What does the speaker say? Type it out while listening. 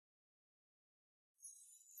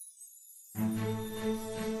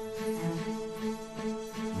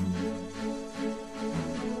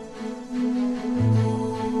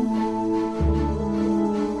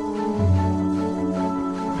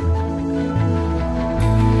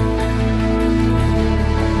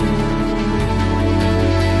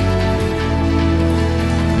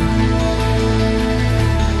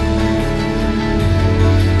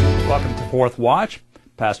Fourth Watch.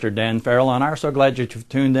 Pastor Dan Farrell and I are so glad you've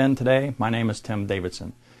tuned in today. My name is Tim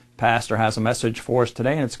Davidson. Pastor has a message for us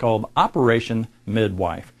today, and it's called Operation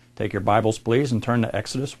Midwife. Take your Bibles, please, and turn to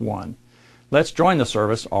Exodus 1. Let's join the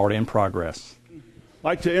service already in progress. I'd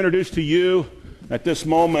like to introduce to you at this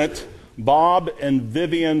moment Bob and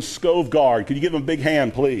Vivian Scovegard. Could you give them a big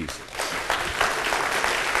hand, please?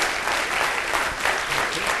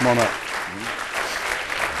 Come on up.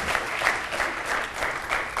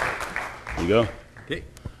 There you go. Okay.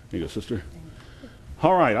 Here you go, sister.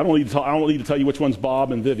 All right. I don't need to tell you which one's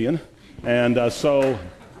Bob and Vivian. And so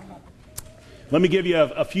let me give you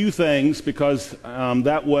a few things, because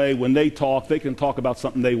that way when they talk, they can talk about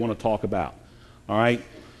something they want to talk about. All right.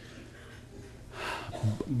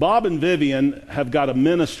 Bob and Vivian have got a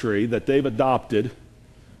ministry that they've adopted.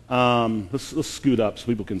 Let's scoot up so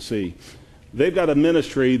people can see. They've got a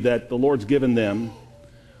ministry that the Lord's given them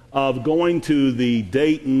of going to the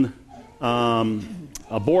Dayton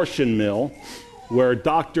abortion mill, where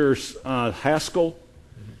Dr. Haskell,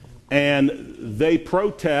 and they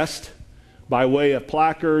protest by way of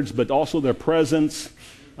placards, but also their presence,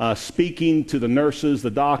 speaking to the nurses,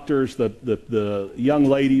 the doctors, the young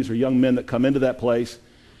ladies or young men that come into that place.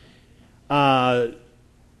 Bob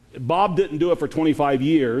didn't do it for 25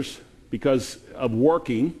 years because of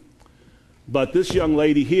working, but this young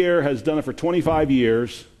lady here has done it for 25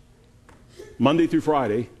 years, Monday through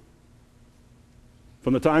Friday,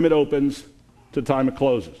 from the time it opens to the time it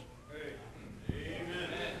closes. Amen.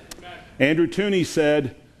 Andrew Tooney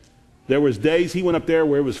said there was days he went up there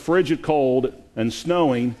where it was frigid cold and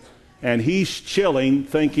snowing, and he's chilling,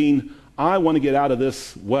 thinking, I want to get out of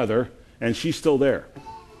this weather, and she's still there.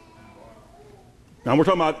 Now we're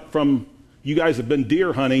talking about, from you guys have been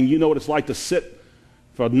deer hunting, you know what it's like to sit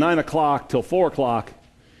from 9 o'clock till 4 o'clock.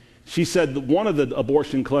 She said that one of the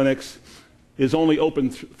abortion clinics is only open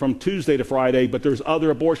from Tuesday to Friday, but there's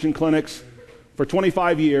other abortion clinics. For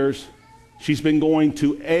 25 years, she's been going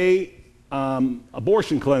to a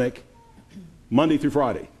abortion clinic Monday through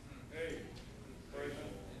Friday.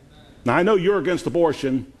 Now, I know you're against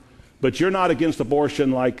abortion, but you're not against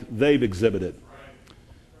abortion like they've exhibited.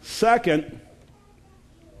 Second,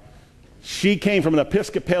 she came from an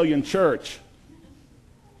Episcopalian church.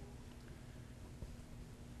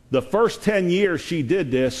 The first 10 years she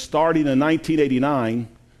did this, starting in 1989,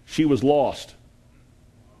 she was lost.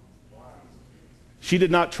 She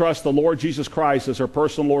did not trust the Lord Jesus Christ as her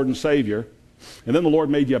personal Lord and Savior. And then the Lord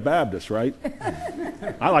made you a Baptist, right?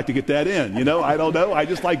 I like to get that in, you know. I don't know. I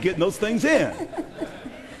just like getting those things in.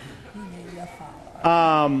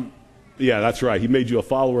 Yeah, that's right. He made you a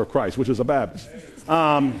follower of Christ, which is a Baptist.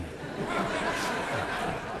 10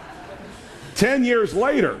 years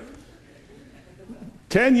later,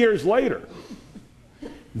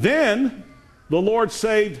 then the Lord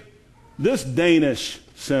saved this Danish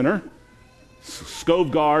sinner.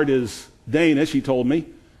 Scovegard is Danish, he told me,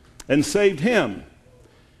 and saved him.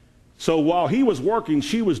 So while he was working,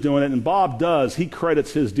 she was doing it, and Bob does. He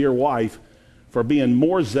credits his dear wife for being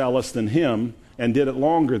more zealous than him and did it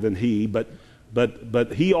longer than he, but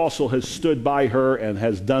he also has stood by her and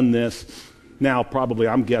has done this now probably,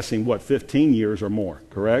 I'm guessing, 15 years or more,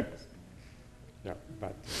 correct?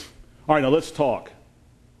 All right, now let's talk.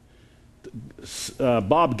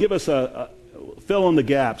 Bob, give us fill in the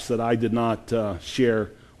gaps that I did not share,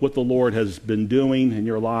 what the Lord has been doing in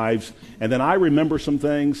your lives. And then I remember some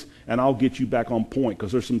things, and I'll get you back on point,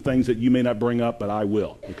 because there's some things that you may not bring up, but I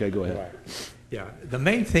will. Okay, go ahead. Right. Yeah, the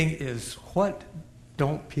main thing is, what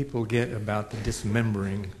don't people get about the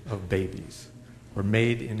dismembering of babies? We're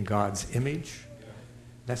made in God's image.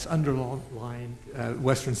 That's underlying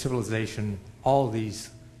Western civilization all these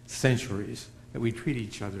centuries, that we treat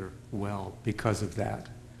each other well because of that.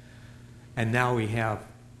 And now we have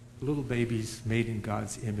little babies made in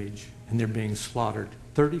God's image, and they're being slaughtered,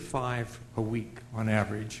 35 a week on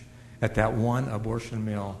average, at that one abortion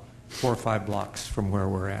mill 4 or 5 blocks from where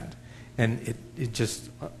we're at. And it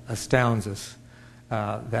just astounds us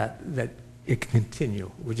that it can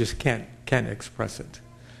continue. We just can't express it.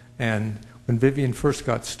 And when Vivian first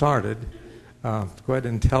got started, go ahead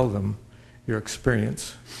and tell them your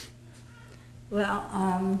experience. Well,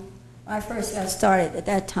 when I first got started, at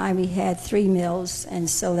that time we had 3 mills, and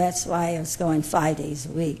so that's why I was going 5 days a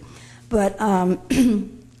week. But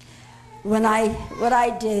what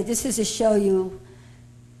I did, this is to show you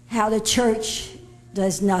how the church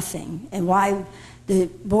does nothing and why the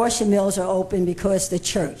abortion mills are open because of the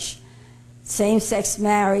church. Same-sex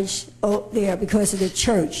marriage there because of the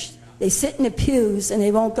church. They sit in the pews and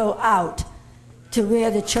they won't go out to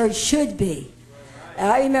where the church should be. And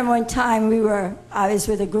I remember one time I was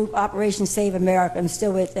with a group, Operation Save America. I'm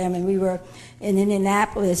still with them, and we were in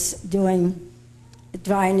Indianapolis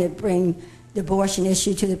trying to bring the abortion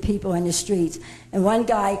issue to the people in the streets. And one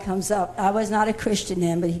guy comes up. I was not a Christian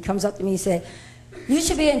then, but he comes up to me and said, "You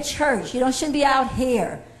should be in church. You shouldn't be out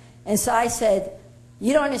here." And so I said,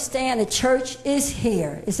 "You don't understand. The church is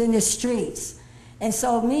here. It's in the streets." And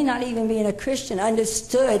so me not even being a Christian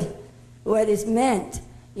understood what it meant.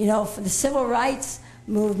 You know, for the civil rights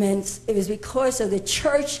movements, it was because of the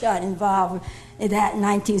church got involved in that in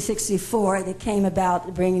 1964 that came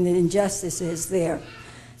about bringing the injustices there.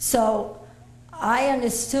 So I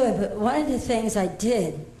understood, but one of the things I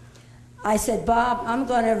did, I said, "Bob, I'm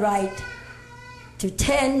going to write to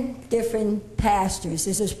 10 different pastors.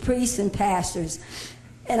 This is priests and pastors.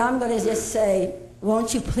 And I'm going to just say,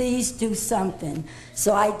 won't you please do something?"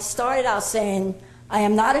 So I started out saying, "I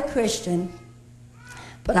am not a Christian,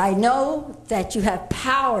 but I know that you have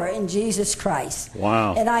power in Jesus Christ.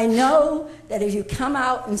 Wow. And I know that if you come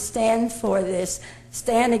out and stand for this,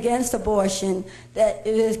 stand against abortion, that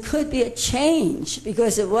it could be a change,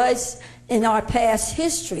 because it was in our past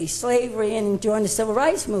history, slavery and during the civil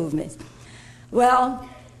rights movement." Well,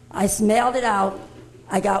 I mailed it out.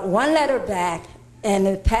 I got one letter back, and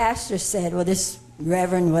the pastor said, well, this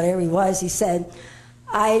reverend, whatever he was, he said,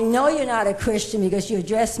 "I know you're not a Christian because you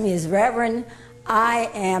addressed me as Reverend. I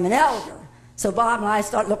am an elder." So Bob and I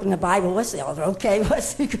started looking in the Bible. What's the elder? Okay,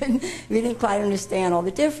 we didn't quite understand all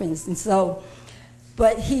the difference. And so,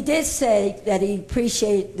 but he did say that he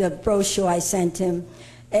appreciated the brochure I sent him,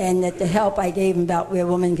 and that the help I gave him about where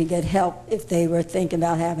women could get help if they were thinking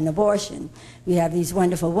about having an abortion. We have these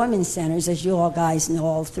wonderful women's centers, as you all guys know,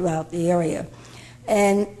 all throughout the area.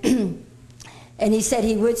 And and he said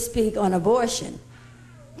he would speak on abortion.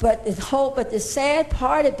 But the sad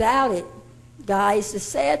part about it, guys, the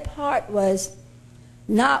sad part was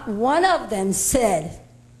not one of them said,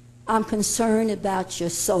 "I'm concerned about your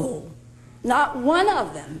soul." Not one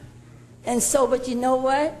of them. And so, but you know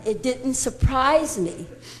what? It didn't surprise me.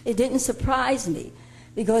 It didn't surprise me.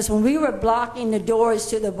 Because when we were blocking the doors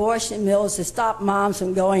to the abortion mills to stop moms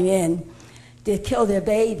from going in to kill their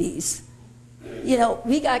babies, you know,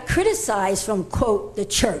 we got criticized from, quote, the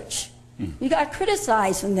church. We got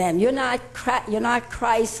criticized from them. You're not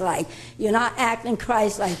Christ-like. You're not acting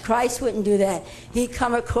Christ-like. Christ wouldn't do that. He'd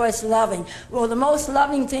come across loving. Well, the most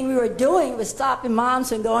loving thing we were doing was stopping moms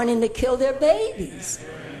from going in to kill their babies.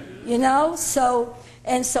 You know? So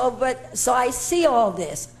I see all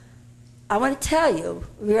this. I want to tell you,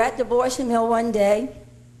 we were at the abortion mill one day.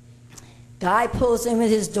 Guy pulls in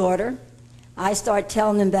with his daughter. I start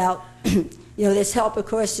telling him about, you know, this help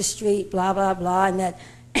across the street, blah, blah, blah, and that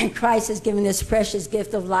Christ has given this precious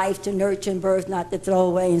gift of life to nurture and birth, not to throw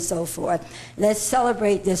away, and so forth. Let's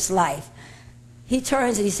celebrate this life. He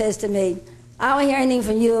turns and he says to me, "I don't hear anything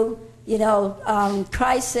from you. You know,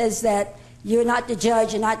 Christ says that you're not the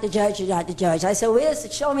judge, you're not the judge, you're not the judge." I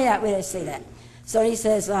said, "Show me that, where does it say that?" So he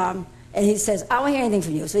says, "I don't hear anything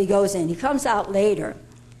from you." So he goes in. He comes out later.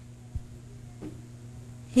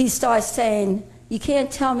 He starts saying, "You can't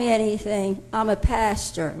tell me anything. I'm a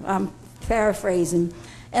pastor." I'm paraphrasing.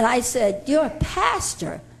 And I said, "You're a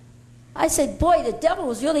pastor?" I said, "Boy, the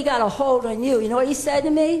devil's really got a hold on you." You know what he said to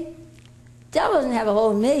me? "The devil doesn't have a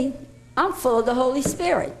hold on me. I'm full of the Holy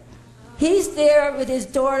Spirit." He's there with his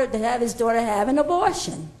daughter to have his daughter have an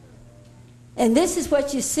abortion. And this is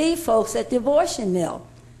what you see, folks, at the abortion mill.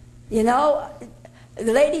 You know,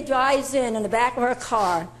 the lady drives in the back of her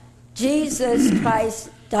car, "Jesus Christ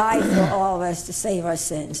died for all of us to save our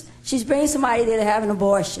sins." She's bringing somebody there to have an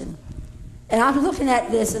abortion. And I'm looking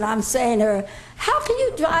at this and I'm saying to her, "How can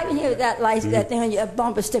you drive in here with that that thing on your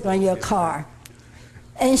bumper sticker on your car?"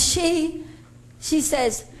 And she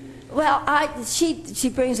says, "Well, she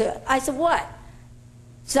brings her." I said, "What?"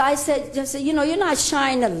 So I said, "You know, you're not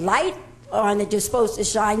shining a light on that you're supposed to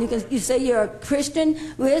shine. You say you're a Christian.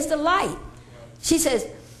 Where's the light?" She says,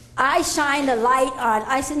 "I shine the light on."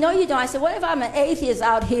 I said, "No, you don't." I said, "What if I'm an atheist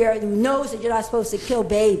out here who knows that you're not supposed to kill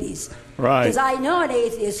babies?" Right. Because I know an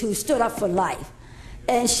atheist who stood up for life.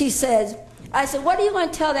 And she says, I said, "What are you going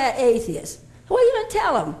to tell that atheist?" "What are you going to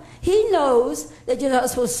tell him? He knows that you're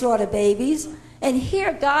not supposed to slaughter babies. And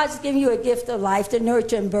here God's giving you a gift of life to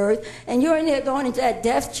nurture and birth, and you're in there going into that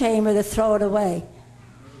death chamber to throw it away."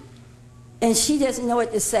 And she doesn't know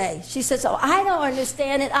what to say. She says, oh, I don't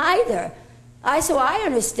understand it either. I said, well, I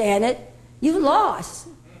understand it. You've lost.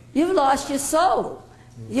 You've lost your soul.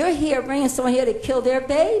 You're here bringing someone here to kill their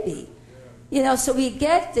baby. You know, so we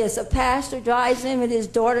get this. A pastor drives in with his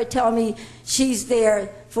daughter telling me she's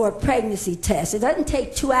there for a pregnancy test. It doesn't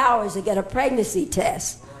take 2 hours to get a pregnancy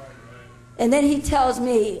test. And then he tells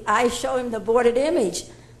me, I show him the aborted image,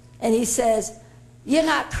 and he says, you're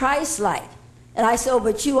not Christ-like. And I said, oh,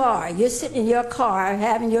 but you are. You're sitting in your car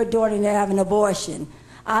having your daughter there have an abortion.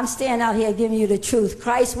 I'm standing out here giving you the truth.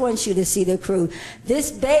 Christ wants you to see the truth.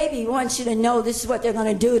 This baby wants you to know this is what they're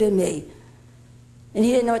going to do to me. And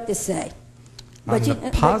he didn't know what to say. On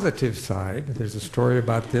the positive side, there's a story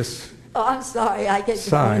about this. Oh, I'm sorry. I get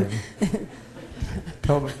side.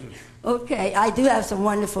 Tell me. Okay, I do have some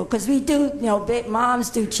wonderful, because we do, you know, moms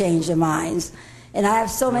do change their minds. And I have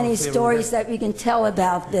so many stories that we can tell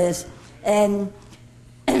about this. And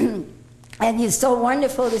it's so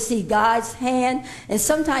wonderful to see God's hand. And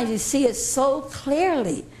sometimes you see it so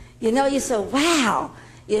clearly. You know, you say, wow.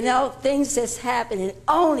 You know, things just happen. And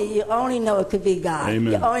you only know it could be God.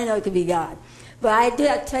 Amen. You only know it could be God. But I do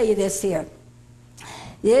have to tell you this here.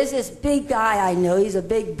 There's this big guy I know. He's a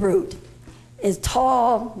big brute. He's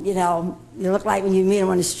tall, you know. You look like when you meet him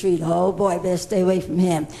on the street, oh boy, better stay away from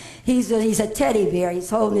him. He's a teddy bear. He's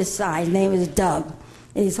holding this sign. His name is Doug.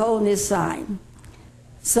 And he's holding this sign.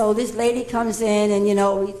 So this lady comes in, and, you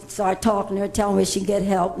know, we start talking to her, telling her she can get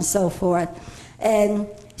help and so forth. And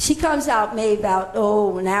she comes out maybe about,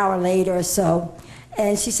 an hour later or so.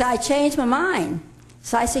 And she said, I changed my mind.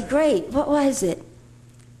 So I said, great, what was it?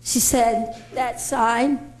 She said, that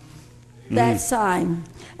sign, that sign.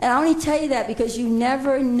 And I only tell you that because you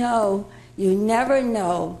never know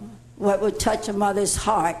what would touch a mother's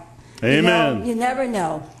heart. Amen. You never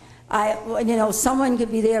know. Someone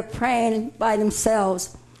could be there praying by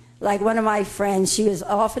themselves. Like one of my friends, she was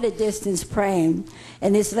off at a distance praying.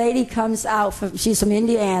 And this lady comes out, she's from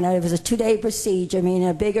Indiana. It was a 2-day procedure,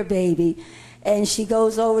 a bigger baby. And she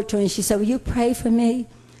goes over to her and she said, will you pray for me?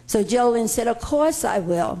 So Jolene said, of course I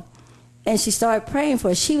will. And she started praying for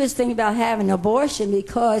her. She was thinking about having an abortion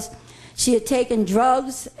because she had taken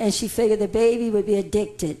drugs and she figured the baby would be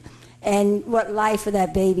addicted. And what life would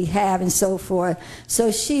that baby have and so forth.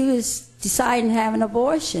 So she was deciding to have an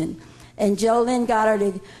abortion. And Jolene got her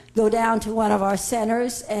to go down to one of our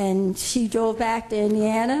centers, and she drove back to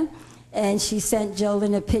Indiana, and she sent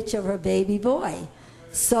Jolene a picture of her baby boy.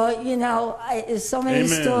 So, there's so many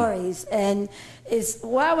stories. And it's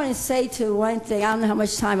what I want to say to one thing. I don't know how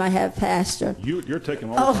much time I have, Pastor. You're taking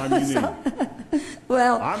all the time you need.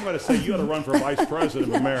 Well, I'm going to say you ought to run for vice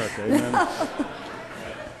president of America. Amen.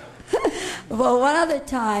 Well, one other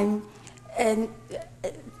time,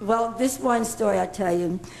 this one story I'll tell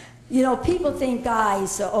you. People think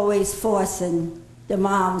guys are always forcing the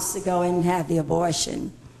moms to go in and have the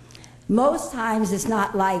abortion. Most times it's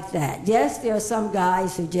not like that. Yes, there are some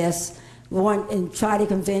guys who just want and try to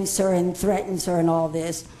convince her and threatens her and all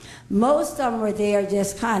this. Most of them were there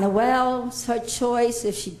just kind of, well, it's her choice.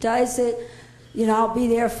 If she does it, I'll be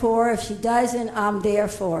there for her. If she doesn't, I'm there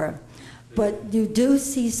for her. But you do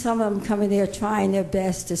see some of them coming there trying their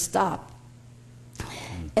best to stop.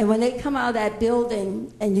 And when they come out of that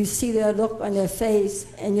building and you see their look on their face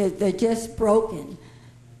and they're just broken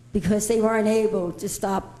because they weren't able to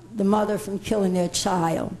stop the mother from killing their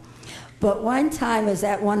child. But one time I was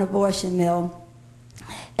at one abortion mill,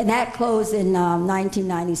 and that closed in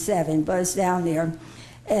 1997, but it's down there.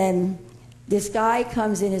 And this guy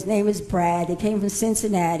comes in, his name is Brad. He came from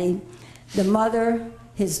Cincinnati. The mother,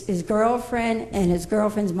 his girlfriend, and his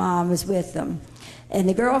girlfriend's mom was with them. And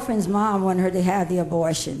the girlfriend's mom wanted her to have the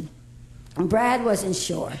abortion. And Brad wasn't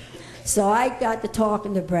sure. So I got to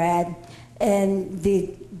talking to Brad, and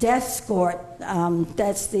the death escort,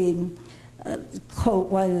 that's the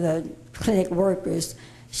one of the clinic workers,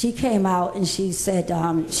 she came out and she said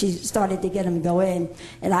she started to get him to go in.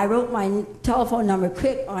 And I wrote my telephone number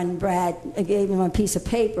quick on Brad. I gave him a piece of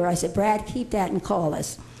paper. I said, Brad, keep that and call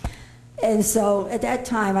us. And so at that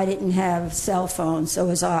time I didn't have cell phones, so it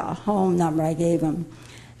was a home number I gave him.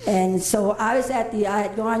 And so I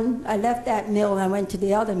left that mill and I went to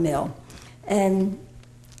the other mill. And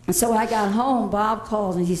so when I got home, Bob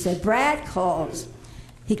called and he said, Brad calls.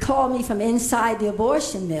 He called me from inside the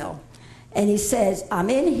abortion mill. And he says, I'm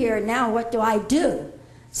in here now, what do I do?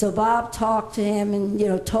 So Bob talked to him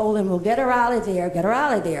and, told him, well, get her out of there, get her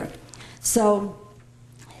out of there. So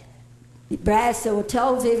Brad said, well,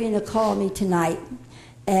 tell Vivian to call me tonight.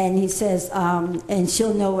 And he says, and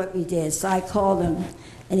she'll know what we did. So I called him,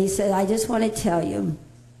 and he said, I just want to tell you,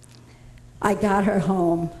 I got her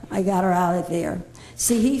home. I got her out of there.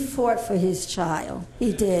 See, he fought for his child.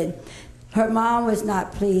 He did. Her mom was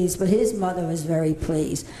not pleased, but his mother was very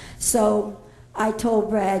pleased. So I told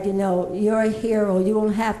Brad, you know, you're a hero. You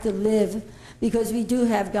won't have to live, because we do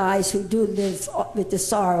have guys who do live with the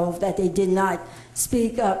sorrow that they did not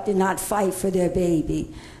speak up, did not fight for their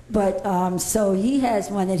baby. But so he has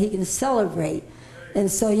one that he can celebrate. And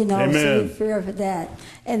so, you know, Amen. so we fear for that.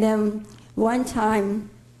 And then one time,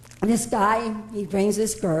 this guy, he brings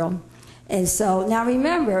this girl. And so, now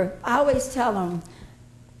remember, I always tell them,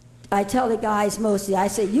 I tell the guys mostly, I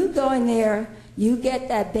say, you go in there, you get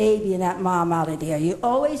that baby and that mom out of there. You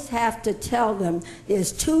always have to tell them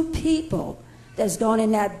there's two people that's going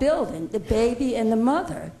in that building, the baby and the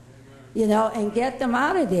mother, you know, and get them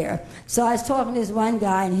out of there. So I was talking to this one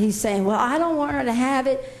guy, and he's saying, well, I don't want her to have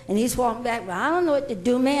it. And he's walking back, well, I don't know what to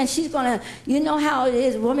do, man. She's going to, you know how it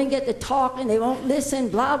is, women get to talking, they won't listen,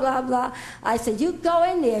 blah, blah, blah. I said, you go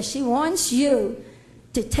in there. She wants you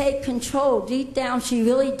to take control. Deep down, she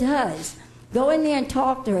really does. Go in there and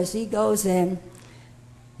talk to her. So he goes in.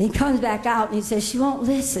 He comes back out, and he says, she won't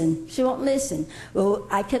listen. She won't listen. Well,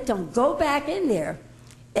 I kept on, go back in there.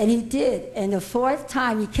 And he did. And the fourth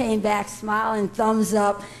time, he came back smiling, thumbs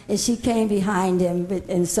up, and she came behind him.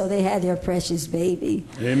 And so they had their precious baby.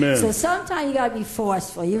 Amen. So sometimes you got to be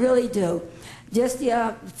forceful. You really do. Just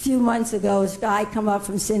a few months ago, this guy come up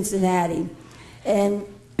from Cincinnati. And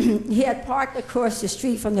he had parked across the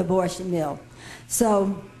street from the abortion mill.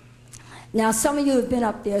 So now some of you have been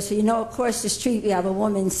up there, so you know across the street we have a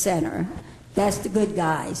women's center. That's the good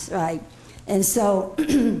guys, right? And so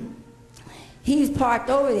he's parked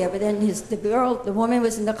over there, but then the woman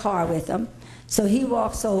was in the car with him. So he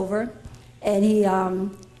walks over, and he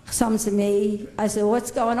comes to me. I said, what's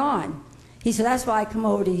going on? He said, that's why I come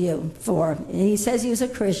over to you for. And he says he was a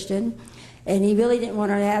Christian, and he really didn't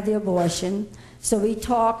want her to have the abortion. So we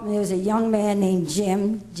talked, and there was a young man named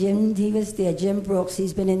Jim. Jim, he was there, Jim Brooks.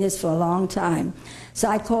 He's been in this for a long time. So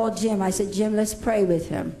I called Jim. I said, Jim, let's pray with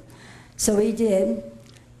him. So we did.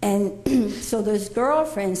 And so this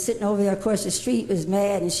girlfriend sitting over there across the street was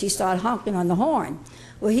mad, and she started honking on the horn.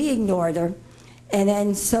 Well, he ignored her. And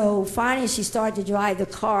then so finally she started to drive the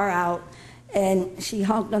car out, and she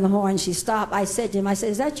honked on the horn. She stopped. I said to him, I said,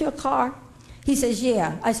 is that your car? He says,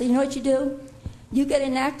 yeah. I said, you know what you do? You get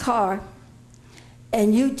in that car,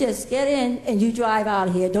 and you just get in and you drive out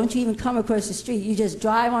of here. Don't you even come across the street. You just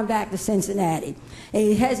drive on back to Cincinnati. And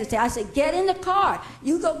he hesitated. I said, get in the car.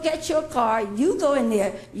 You go get your car. You go in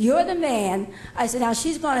there. You're the man. I said, now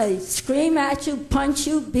she's going to scream at you, punch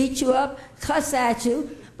you, beat you up, cuss at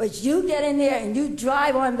you. But you get in there and you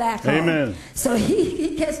drive on back home. Amen. So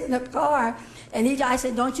he gets in the car, and I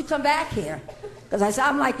said, don't you come back here. Because I said,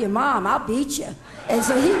 I'm like your mom. I'll beat you. And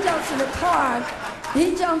so he jumps in the car.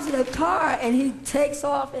 He jumps in the car, and he takes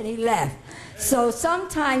off, and he left. So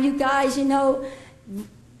sometimes, you guys, you know,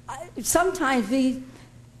 sometimes we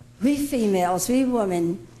females, we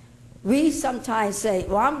women, we sometimes say,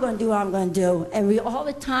 well, I'm going to do what I'm going to do. And all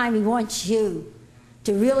the time, we want you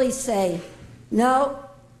to really say, no,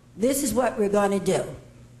 this is what we're going to do,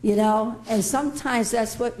 you know? And sometimes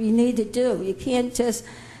that's what we need to do. You can't just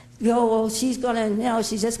go, well, she's going to, you know,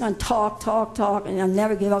 she's just going to talk, and I'll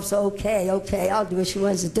never give up, so okay, I'll do what she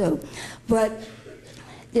wants to do. But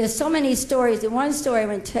there's so many stories. The one story I'm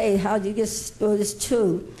going to tell you how you get, well, there's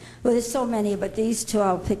two. Well, there's so many, but these two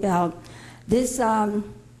I'll pick out. This, I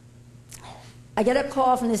get a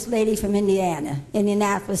call from this lady from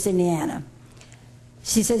Indianapolis, Indiana.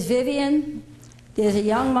 She says, Vivian, there's a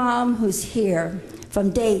young mom who's here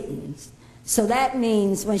from Dayton. So that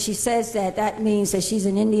means, when she says that, that means that she's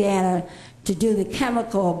in Indiana to do the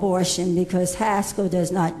chemical abortion, because Haskell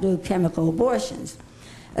does not do chemical abortions.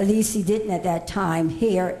 At least he didn't at that time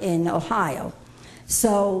here in Ohio.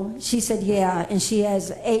 So she said, yeah, and she has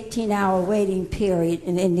an 18-hour waiting period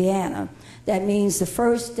in Indiana. That means the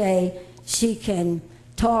first day she can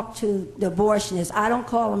talk to the abortionist. I don't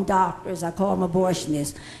call them doctors, I call them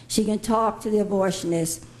abortionists. She can talk to the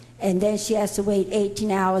abortionist, and then she has to wait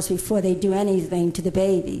 18 hours before they do anything to the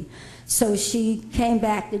baby. So she came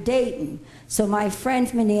back to Dayton. So my friend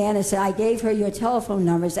from Indiana said, I gave her your telephone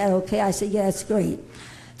number. Is that okay? I said, yeah, that's great.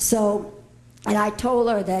 So, and I told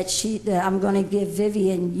her that I'm going to give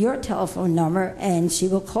Vivian your telephone number, and she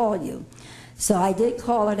will call you. So I did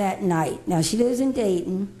call her that night. Now, she lives in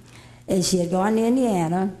Dayton, and she had gone to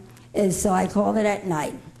Indiana, and so I called her that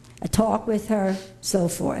night. I talked with her, so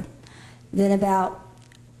forth. Then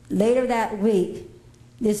later that week,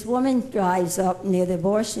 this woman drives up near the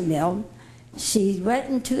abortion mill, she went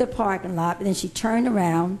into the parking lot, and then she turned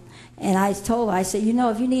around, and I told her, I said, you know,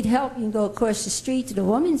 if you need help, you can go across the street to the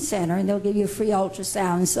Women's Center, and they'll give you a free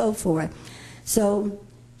ultrasound and so forth. So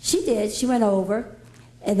she did. She went over,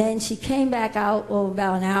 and then she came back out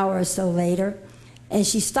about an hour or so later, and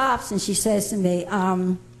she stops, and she says to me,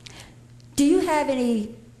 do you have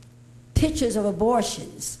any pictures of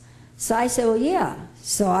abortions? So I said, well, yeah.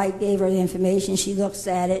 So I gave her the information. She looks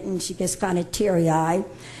at it, and she gets kind of teary-eyed.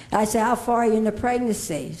 I said, how far are you in the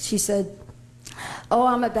pregnancy? She said, oh,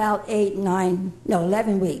 I'm about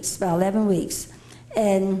 11 weeks, about 11 weeks.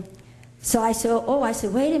 And so I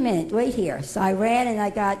said, wait a minute, wait here. So I ran, and I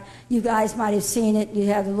got, you guys might have seen it, you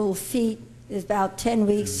have the little feet. It's about 10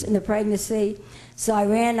 weeks in the pregnancy. So I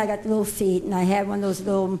ran, I got the little feet, and I had one of those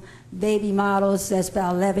little baby models that's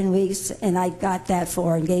about 11 weeks, and I got that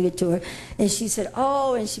for her and gave it to her. And she said,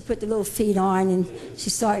 oh, and she put the little feet on, and she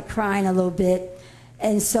started crying a little bit.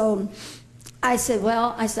 And so I said,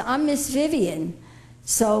 I'm Miss Vivian.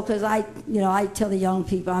 So, because I tell the young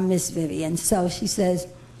people I'm Miss Vivian. So she says,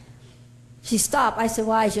 she stopped. I said,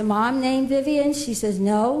 why, is your mom named Vivian? She says,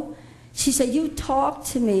 no. She said, you talked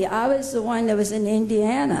to me. I was the one that was in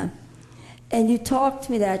Indiana. And you talked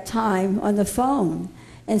to me that time on the phone.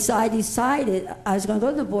 And so I decided I was going to go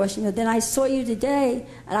to the abortion. But then I saw you today,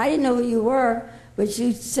 and I didn't know who you were, but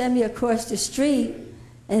you sent me across the street.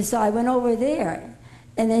 And so I went over there.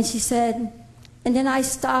 And then she said, and then I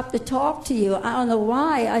stopped to talk to you. I don't know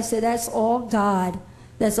why. I said, that's all God.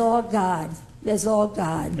 That's all God. That's all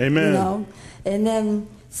God. Amen. You know? And then,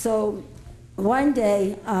 so one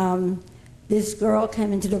day, this girl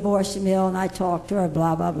came into the abortion mill, and I talked to her,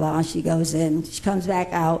 blah, blah, blah. She goes in. She comes back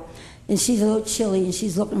out, and she's a little chilly, and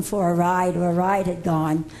she's looking for a ride, or a ride had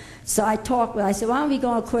gone. So I talked with her. I said, why don't we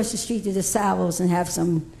go across the street to the Salvos and have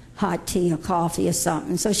some hot tea or coffee or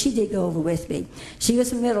something? So she did go over with me. She was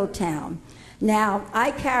from Middletown. Now,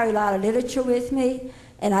 I carry a lot of literature with me,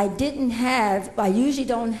 and I usually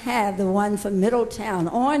don't have the one from Middletown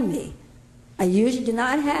on me. I usually do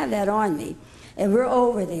not have that on me. And we're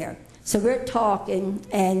over there. So we're talking,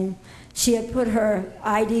 and she had put her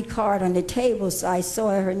ID card on the table, so I saw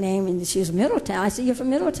her name, and she was from Middletown. I said, you're from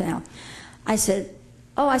Middletown. I said,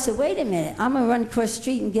 wait a minute. I'm going to run across the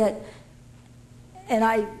street and get, and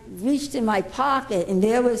I reached in my pocket, and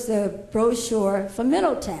there was the brochure for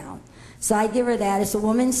Middletown. So I give her that. It's a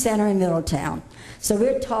women's center in Middletown. So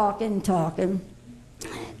we're talking.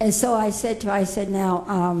 And so I said to her,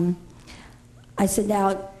 now, are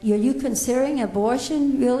you considering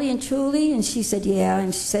abortion, really and truly? And she said, yeah.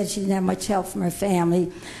 And she said she didn't have much help from her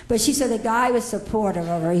family. But she said the guy was supportive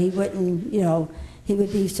of her. He wouldn't, he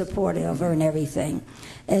would be supportive of her and everything.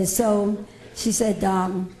 And so she said,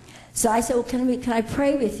 so I said, well, can I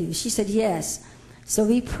pray with you? She said, yes. So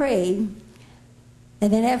we prayed.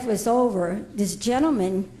 And then after it's over, this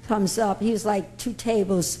gentleman comes up. He was like 2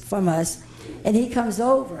 tables from us. And he comes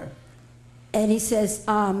over. And he says,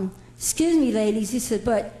 excuse me, ladies. He said,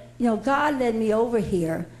 but, God led me over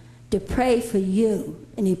here to pray for you.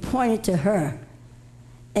 And he pointed to her.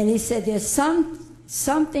 And he said, there's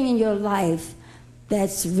something in your life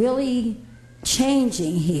that's really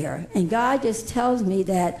changing here. And God just tells me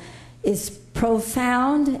that it's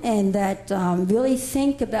profound, and that really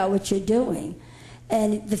think about what you're doing.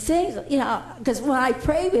 And the thing, because when I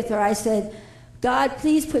prayed with her, I said, God,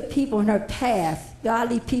 please put people in her path,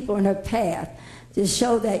 godly people in her path, to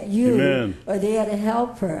show that you Amen. Are there to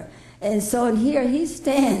help her. And so in here, he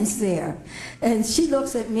stands there. And she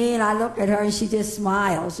looks at me, and I look at her, and she just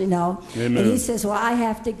smiles, Amen. And he says, well, I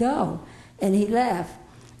have to go. And he left.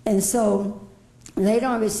 And so later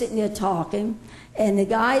on, we're sitting there talking, and the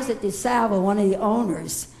guys at the Salvo, one of the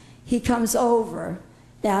owners, he comes over.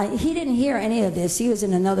 Now, he didn't hear any of this. He was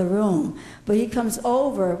in another room. But he comes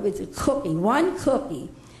over with a cookie, one cookie,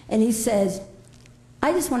 and he says,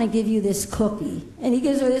 I just want to give you this cookie. And he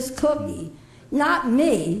gives her this cookie. Not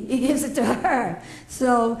me. He gives it to her.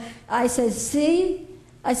 So I said, see?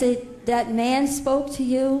 I said, that man spoke to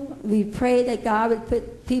you. We prayed that God would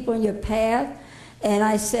put people in your path. And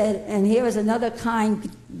I said, and here is another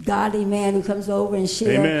kind, godly man who comes over and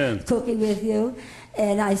shares cookie with you.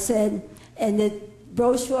 And I said, and the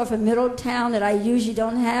brochure from Middletown that I usually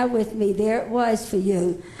don't have with me, there it was for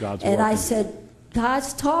you. I said,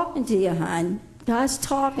 God's talking to you, hon. God's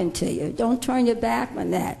talking to you. Don't turn your back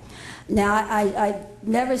on that. Now, I've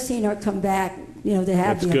never seen her come back, to have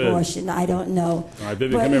That's the good. abortion. I don't know. All right,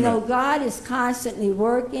 Vivian, but, God is constantly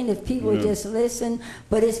working if people would just listen.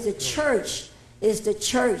 But it's the church. It's the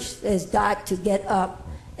church that's got to get up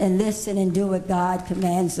and listen and do what God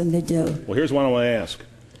commands them to do. Well, here's what I want to ask.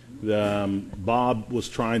 Bob was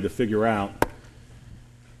trying to figure out,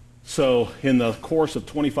 So in the course of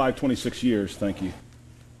 25, 26 years, thank you.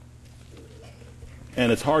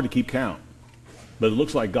 And it's hard to keep count. But it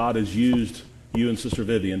looks like God has used you and Sister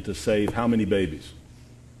Vivian to save how many babies?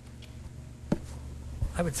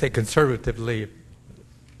 I would say conservatively,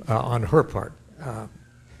 on her part,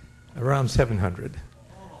 around 700.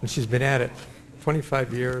 And she's been at it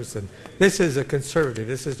 25 years. And this is a conservative.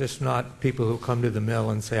 This is just not people who come to the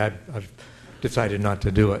mill and say, I've decided not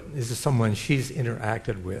to do it. This is someone she's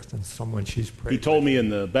interacted with and someone she's prayed He told with. me in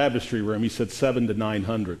the baptistry room, he said 700 to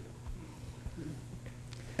 900.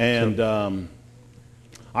 And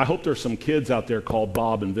I hope there's some kids out there called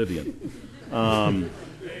Bob and Vivian.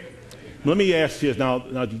 Let me ask you, now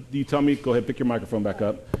do you tell me, go ahead, pick your microphone back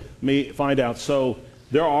up. Let me find out. So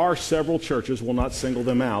there are several churches, we'll not single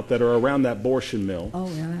them out, that are around that abortion mill.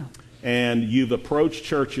 Oh, yeah. And you've approached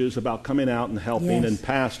churches about coming out and helping, Yes. and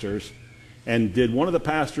pastors. And did one of the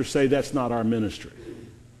pastors say that's not our ministry?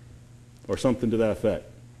 Or something to that effect?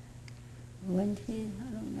 When did,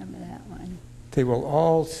 I don't remember that one. They will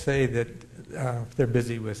all say that they're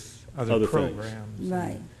busy with other Other things. programs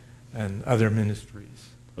Right. and other ministries.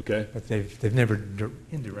 Okay? But they've never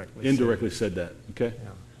indirectly Said that. Okay? Yeah.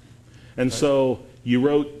 And so you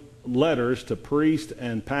wrote letters to priests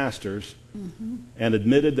and pastors and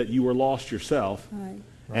admitted that you were lost yourself. Right.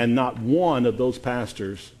 And not one of those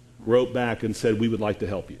pastors wrote back and said, we would like to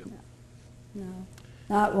help you. No.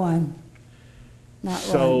 Not one. Not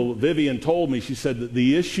So one. Vivian told me, she said that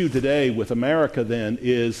the issue today with America then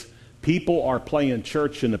is people are playing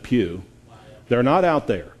church in the pew. They're not out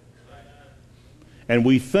there. And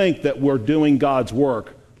we think that we're doing God's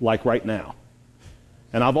work like right now.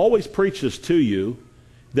 And I've always preached this to you,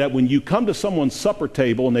 that when you come to someone's supper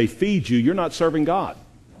table and they feed you, you're not serving God.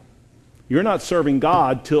 You're not serving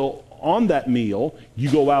God till on that meal you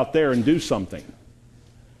go out there and do something.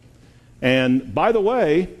 And by the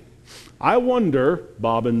way, I wonder,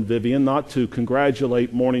 Bob and Vivian, not to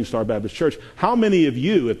congratulate Morning Star Baptist Church, how many of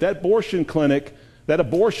you, if that abortion clinic, that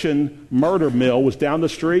abortion murder mill was down the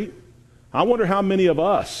street, I wonder how many of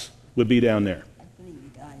us would be down there. I believe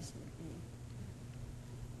you guys would be.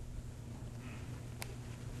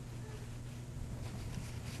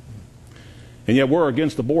 And yet we're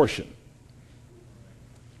against abortion.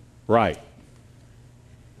 Right.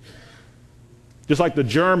 Just like the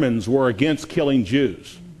Germans were against killing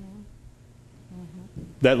Jews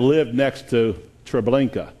that lived next to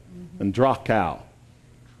Treblinka and Dachau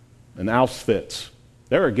and Auschwitz.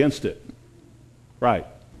 They're against it. Right.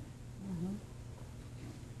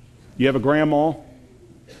 You have a grandma?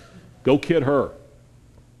 Go kid her.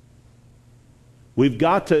 We've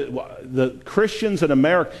got to, the Christians in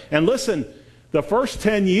America, and listen, the first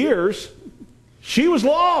 10 years, she was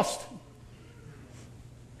lost.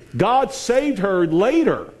 God saved her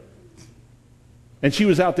later. And she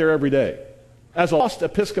was out there every day as a lost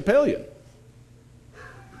Episcopalian.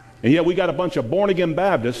 And yet we got a bunch of born-again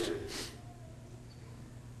Baptists.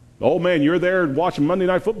 Oh man, you're there watching Monday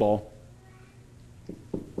Night Football.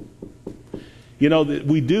 You know,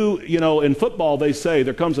 we do, you know, in football they say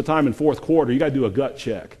there comes a time in fourth quarter you got to do a gut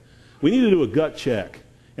check. We need to do a gut check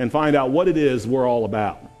and find out what it is we're all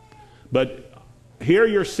about. But here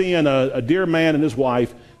you're seeing a dear man and his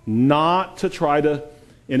wife, not to try to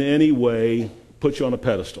in any way put you on a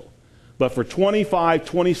pedestal. But for 25,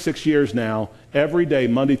 26 years now, every day,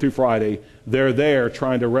 Monday through Friday, they're there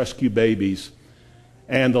trying to rescue babies.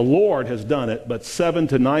 And the Lord has done it, but 700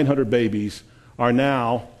 to 900 babies are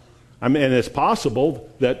now, I mean, and it's possible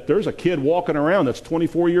that there's a kid walking around that's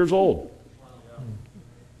 24 years old.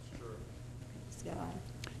 Praise God.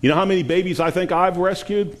 You know how many babies I think I've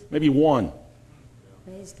rescued? Maybe one.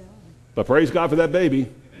 Praise God. But praise God for that baby.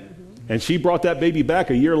 And she brought that baby back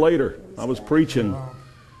a year later. I was preaching,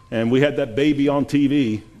 and we had that baby on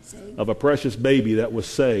TV of a precious baby that was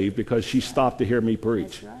saved because she stopped to hear me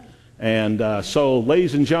preach. That's right. And so,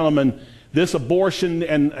 ladies and gentlemen, this abortion,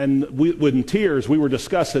 and in tears, we were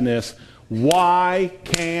discussing this. Why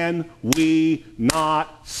can we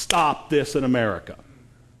not stop this in America?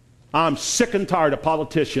 I'm sick and tired of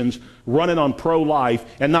politicians running on pro-life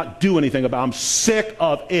and not do anything about it. I'm sick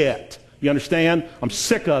of it. You understand? I'm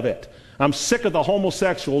sick of it. I'm sick of the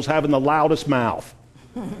homosexuals having the loudest mouth.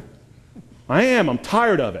 I am. I'm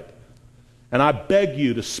tired of it. And I beg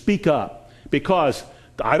you to speak up because,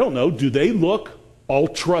 I don't know, do they look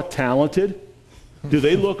ultra talented? Do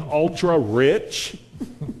they look ultra rich?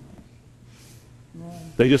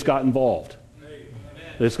 They just got involved.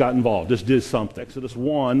 They just got involved. Just did something. Exodus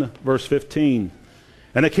 1, verse 15.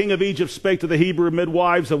 And the king of Egypt spake to the Hebrew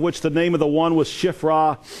midwives, of which the name of the one was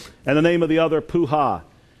Shiphrah, and the name of the other Puah.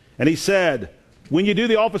 And he said, when you do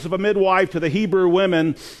the office of a midwife to the Hebrew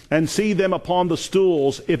women and see them upon the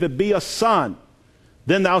stools, if it be a son,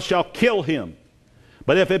 then thou shalt kill him.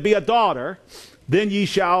 But if it be a daughter, then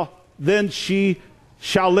she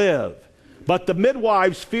shall live. But the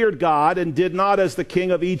midwives feared God and did not as the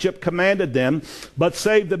king of Egypt commanded them, but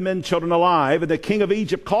saved the men children alive. And the king of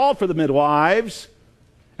Egypt called for the midwives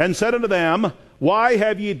and said unto them, Why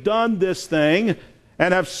have ye done this thing,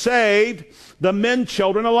 and have saved the men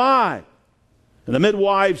children alive? And the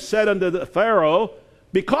midwives said unto the Pharaoh,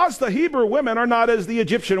 Because the Hebrew women are not as the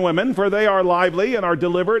Egyptian women, for they are lively and are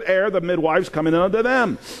delivered ere the midwives come in unto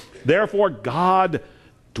them. Therefore God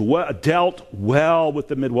dealt well with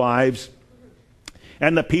the midwives,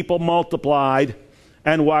 and the people multiplied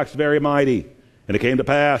and waxed very mighty. And it came to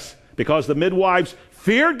pass, because the midwives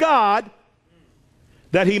feared God,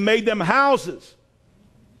 that he made them houses.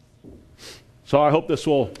 So I hope this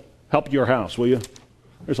will help your house, will you?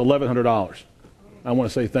 There's $1,100. I want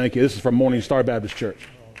to say thank you. This is from Morning Star Baptist Church.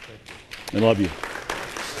 I love you.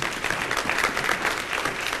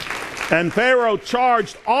 And Pharaoh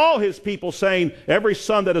charged all his people, saying, Every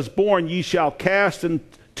son that is born ye shall cast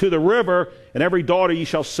into the river, and every daughter ye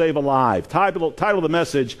shall save alive. Title of the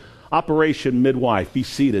message, Operation Midwife. Be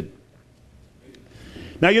seated.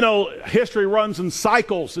 Now, you know, history runs in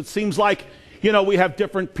cycles. It seems like, you know, we have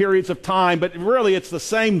different periods of time, but really it's the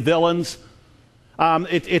same villains.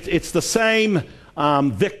 It's the same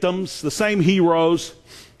victims, the same heroes.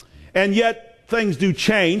 And yet things do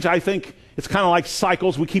change. I think it's kind of like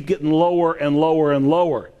cycles. We keep getting lower and lower and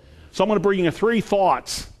lower. So I'm going to bring you three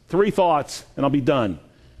thoughts, and I'll be done.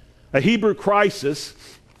 A Hebrew crisis,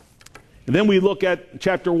 and then we look at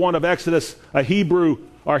chapter 1 of Exodus, a Hebrew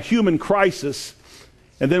or human crisis,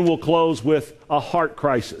 and then we'll close with a heart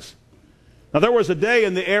crisis. Now there was a day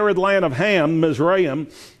in the arid land of Ham, Mizraim,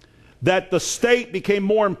 that the state became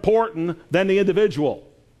more important than the individual.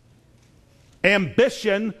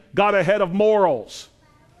 Ambition got ahead of morals.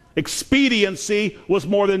 Expediency was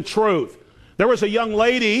more than truth. There was a young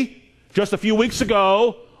lady just a few weeks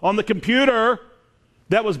ago on the computer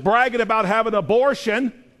that was bragging about having an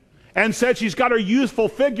abortion and said she's got her youthful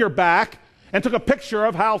figure back and took a picture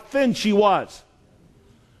of how thin she was.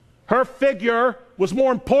 Her figure was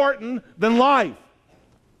more important than life.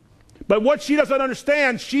 But what she doesn't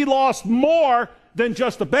understand, she lost more than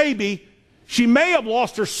just a baby. She may have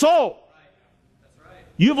lost her soul.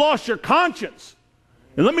 You've lost your conscience.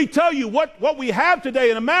 And let me tell you, what we have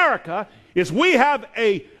today in America is we have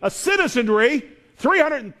a citizenry,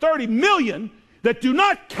 330 million, that do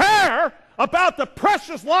not care about the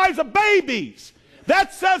precious lives of babies.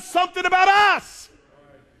 That says something about us,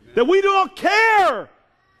 that we don't care.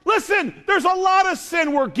 Listen, there's a lot of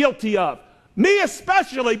sin we're guilty of, me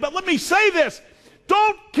especially, but let me say this,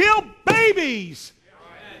 don't kill babies.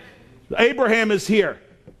 Abraham is here,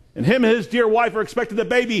 and him and his dear wife are expecting the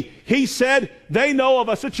baby. He said they know of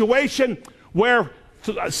a situation where,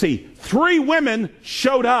 let's see, 3 women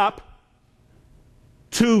showed up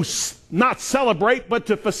to not celebrate, but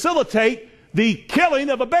to facilitate the killing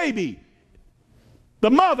of a baby.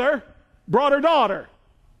 The mother brought her daughter,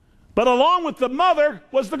 but along with the mother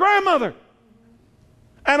was the grandmother,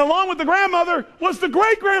 and along with the grandmother was the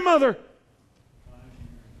great-grandmother.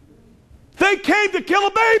 They came to kill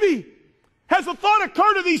a baby. Has a thought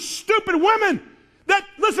occurred to these stupid women that,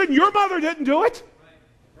 listen, your mother didn't do it.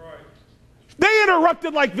 They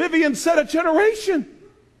interrupted, like Vivian said, a generation.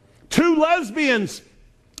 2 lesbians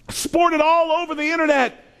sported all over the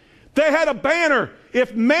internet. They had a banner.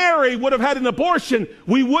 If Mary would have had an abortion,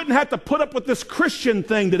 we wouldn't have to put up with this Christian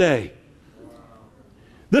thing today.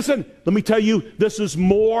 Listen, let me tell you, this is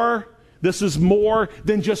more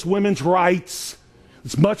than just women's rights.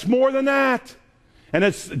 It's much more than that. And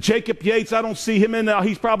it's Jacob Yates. I don't see him in now.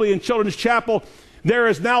 He's probably in Children's Chapel. There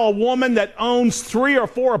is now a woman that owns 3 or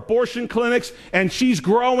 4 abortion clinics, and she's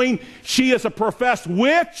growing. She is a professed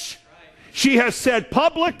witch. She has said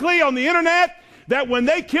publicly on the internet that when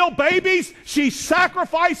they kill babies, she's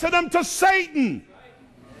sacrificing them to Satan.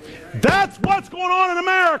 That's what's going on in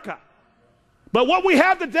America. But what we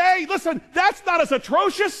have today, listen, that's not as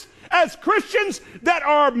atrocious as Christians that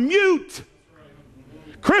are mute.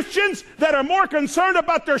 Christians that are more concerned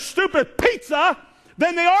about their stupid pizza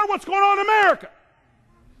than they are what's going on in America.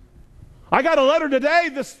 I got a letter today,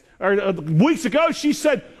 weeks ago. She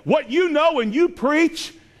said, what you know and you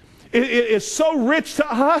preach is so rich to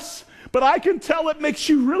us, but I can tell it makes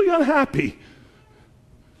you really unhappy.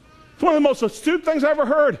 It's one of the most astute things I ever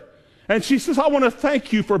heard. And she says, I want to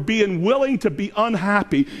thank you for being willing to be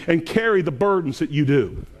unhappy and carry the burdens that you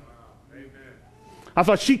do. I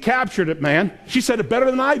thought she captured it, man. She said it better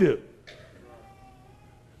than I do.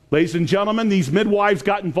 Ladies and gentlemen, these midwives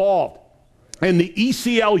got involved. And the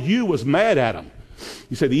ECLU was mad at them.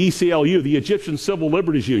 You say the ECLU, the Egyptian Civil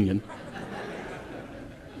Liberties Union.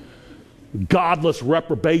 Godless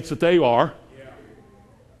reprobates that they are.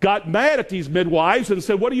 Got mad at these midwives and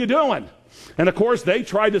said, what are you doing? And of course, they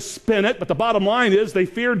tried to spin it, but the bottom line is they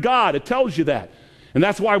feared God. It tells you that. And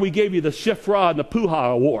that's why we gave you the Shifra and the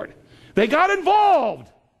Puha Award. They got involved.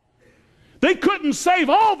 They couldn't save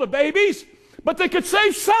all the babies, but they could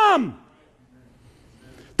save some.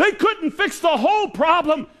 They couldn't fix the whole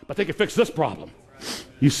problem, but they could fix this problem.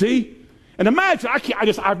 You see? And imagine,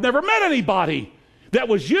 I've never met anybody that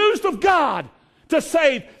was used of God to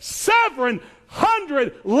save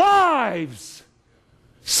 700 lives.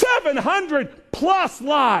 700 plus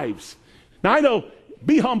lives. Now I know,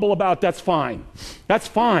 be humble about it, that's fine. That's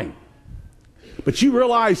fine. But you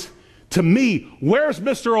realize, to me, where's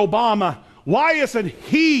Mr. Obama? Why isn't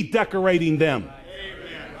he decorating them?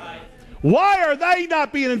 Why are they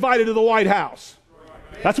not being invited to the White House?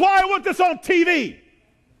 That's why I want this on TV.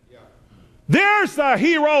 There's the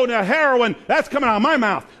hero and the heroine. That's coming out of my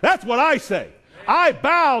mouth. That's what I say. I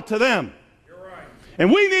bow to them.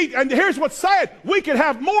 And we need, and here's what's sad, we could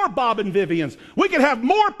have more Bob and Vivians. We could have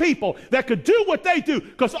more people that could do what they do,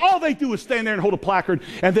 because all they do is stand there and hold a placard,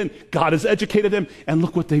 and then God has educated them, and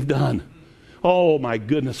look what they've done. Oh my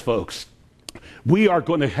goodness, folks. We are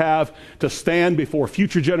going to have to stand before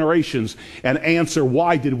future generations and answer,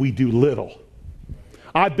 why did we do little?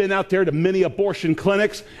 I've been out there to many abortion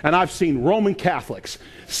clinics, and I've seen Roman Catholics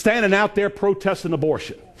standing out there protesting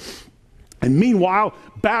abortion. And meanwhile,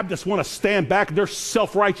 Baptists want to stand back. They're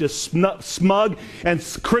self-righteous, smug,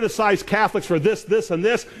 and criticize Catholics for this, this, and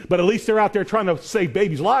this, but at least they're out there trying to save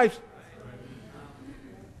babies' lives.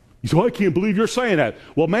 You say, well, I can't believe you're saying that.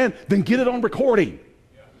 Well, man, then get it on recording.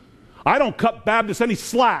 I don't cut Baptists any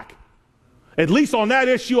slack. At least on that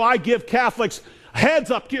issue, I give Catholics heads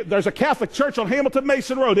up. There's a Catholic church on Hamilton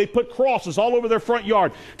Mason Road. They put crosses all over their front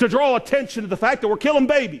yard to draw attention to the fact that we're killing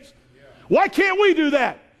babies. Why can't we do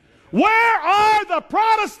that? Where are the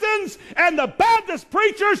Protestants and the Baptist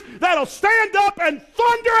preachers that'll stand up and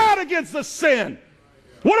thunder out against the sin?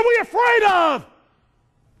 What are we afraid of?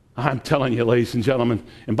 I'm telling you, ladies and gentlemen.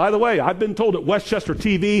 And by the way, I've been told that Westchester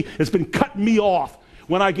TV has been cutting me off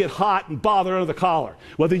when I get hot and bothered under the collar.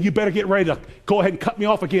 Well, then you better get ready to go ahead and cut me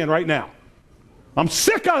off again right now. I'm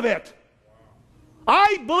sick of it.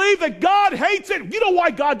 I believe that God hates it. You know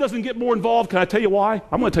why God doesn't get more involved? Can I tell you why?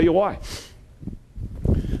 I'm going to tell you why.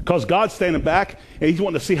 Because God's standing back and he's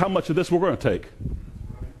wanting to see how much of this we're going to take.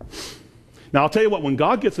 Now, I'll tell you what, when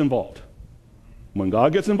God gets involved,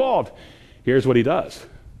 here's what he does.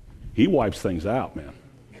 He wipes things out, man.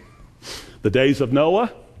 The days of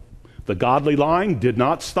Noah, the godly line did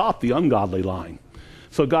not stop the ungodly line.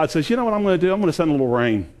 So God says, you know what I'm going to do? I'm going to send a little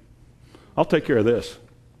rain. I'll take care of this.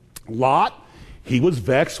 Lot, he was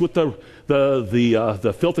vexed with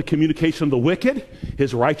the filthy communication of the wicked.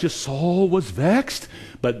 His righteous soul was vexed.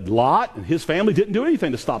 But Lot and his family didn't do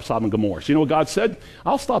anything to stop Sodom and Gomorrah. So you know what God said?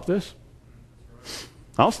 I'll stop this.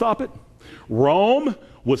 I'll stop it. Rome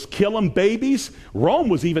was killing babies. Rome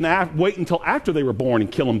was even waiting until after they were born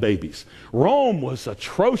and killing babies. Rome was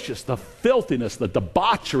atrocious. The filthiness, the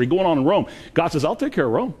debauchery going on in Rome. God says, I'll take care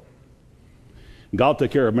of Rome. God will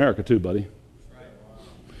take care of America too, buddy.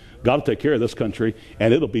 God will take care of this country,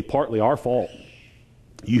 and it'll be partly our fault.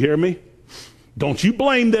 You hear me? Don't you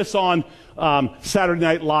blame this on Saturday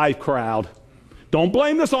Night Live crowd. Don't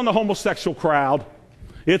blame this on the homosexual crowd.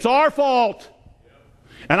 It's our fault.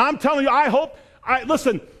 And I'm telling you,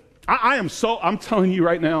 I'm telling you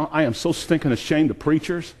right now, I am so stinking ashamed of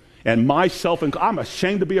preachers and myself, and I'm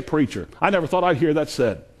ashamed to be a preacher. I never thought I'd hear that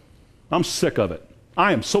said. I'm sick of it.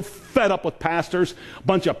 I am so fed up with pastors, a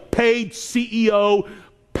bunch of paid CEO,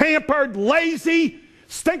 pampered, lazy,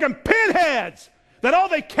 stinking pinheads that all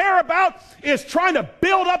they care about is trying to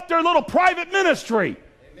build up their little private ministry.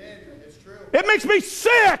 Amen. It's true. It makes me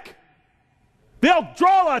sick. They'll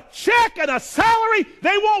draw a check and a salary.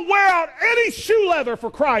 They won't wear out any shoe leather for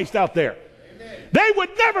Christ out there. Amen. They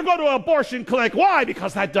would never go to an abortion clinic. Why?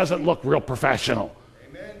 Because that doesn't look real professional.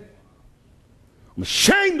 Amen. I'm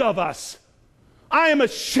ashamed of us. I am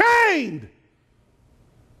ashamed.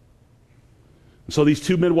 So these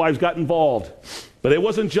two midwives got involved. But it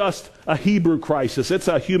wasn't just a Hebrew crisis. It's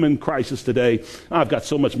a human crisis today. I've got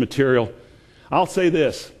so much material. I'll say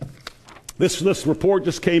this. This report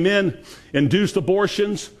just came in. Induced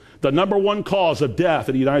abortions, the #1 cause of death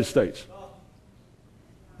in the United States.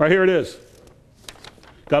 Right here it is.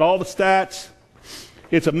 Got all the stats.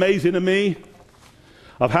 It's amazing to me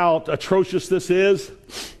of how atrocious this is.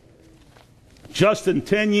 Just in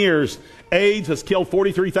 10 years, AIDS has killed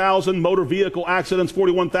 43,000, motor vehicle accidents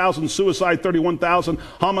 41,000, suicide 31,000,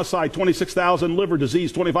 homicide 26,000, liver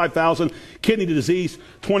disease 25,000, kidney disease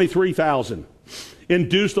 23,000.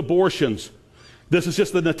 Induced abortions, this is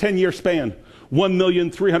just in a 10-year span,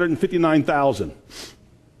 1,359,000.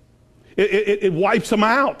 It wipes them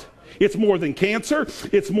out. It's more than cancer.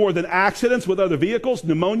 It's more than accidents with other vehicles,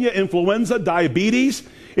 pneumonia, influenza, diabetes.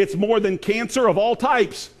 It's more than cancer of all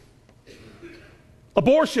types.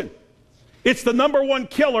 Abortion. It's the #1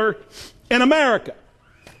 killer in America.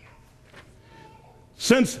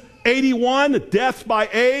 Since 81, deaths by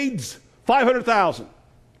AIDS, 500,000.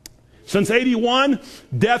 Since 81,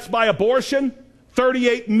 deaths by abortion,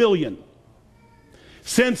 38 million.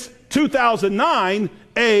 Since 2009,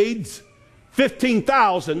 AIDS,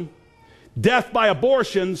 15,000. Death by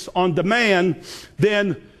abortions on demand,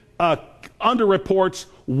 then underreports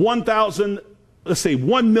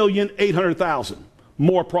 1,800,000.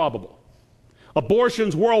 More probable.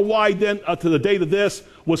 Abortions worldwide then, to the date of this,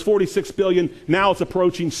 was 46 billion. Now it's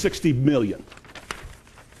approaching 60 million.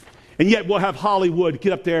 And yet we'll have Hollywood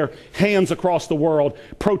get up there, hands across the world,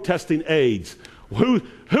 protesting AIDS.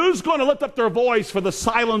 Who's going to lift up their voice for the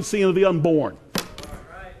silencing of the unborn?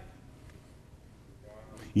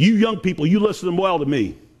 You young people, you listen well to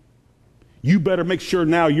me. You better make sure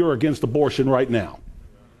now you're against abortion right now.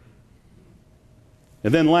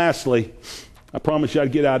 And then lastly, I promise you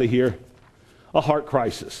I'd get out of here, a heart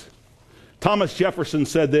crisis. Thomas Jefferson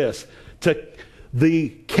said this, the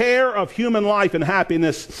care of human life and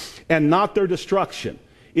happiness and not their destruction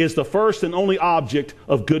is the first and only object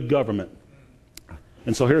of good government.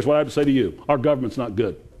 And so here's what I have to say to you. Our government's not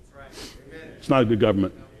good. It's not a good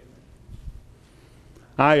government.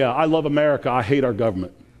 I love America. I hate our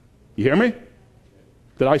government. You hear me?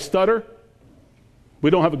 Did I stutter?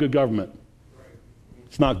 We don't have a good government.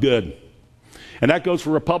 It's not good. And that goes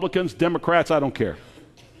for Republicans, Democrats, I don't care.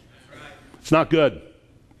 It's not good.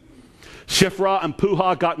 Shifra and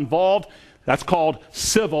Puha got involved. That's called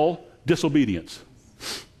civil disobedience.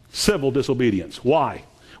 Civil disobedience. Why?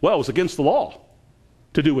 Well, it was against the law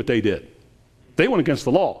to do what they did. They went against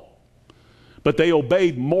the law. But they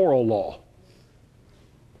obeyed moral law.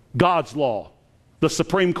 God's law. The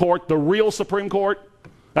Supreme Court, the real Supreme Court,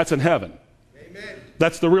 that's in heaven. Amen.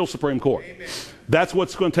 That's the real Supreme Court. Amen. That's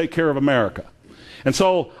what's going to take care of America. And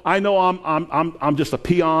so I know I'm just a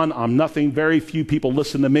peon. I'm nothing. Very few people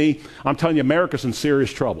listen to me. I'm telling you, America's in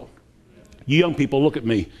serious trouble. You young people, look at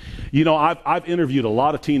me. You know, I've interviewed a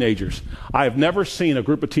lot of teenagers. I have never seen a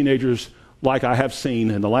group of teenagers like I have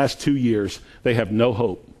seen in the last 2 years. They have no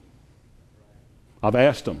hope. I've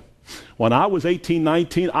asked them. When I was 18,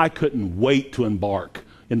 19, I couldn't wait to embark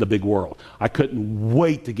in the big world. I couldn't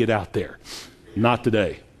wait to get out there. Not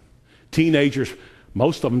today. Teenagers,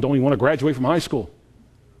 most of them don't even want to graduate from high school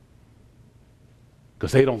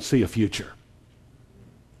because they don't see a future.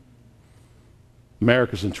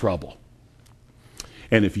 America's in trouble.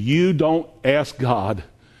 And if you don't ask God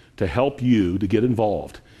to help you to get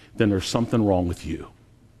involved, then there's something wrong with you.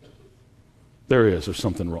 There's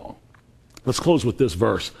something wrong. Let's close with this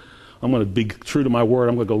verse. I'm going to be true to my word.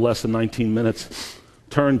 I'm going to go less than 19 minutes.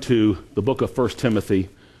 Turn to the book of 1 Timothy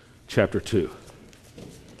chapter 2.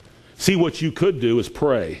 See, what you could do is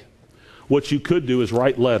pray. What you could do is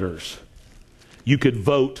write letters. You could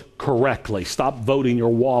vote correctly. Stop voting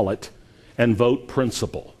your wallet and vote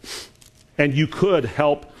principle. And you could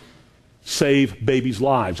help save babies'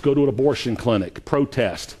 lives. Go to an abortion clinic.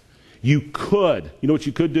 Protest. You know what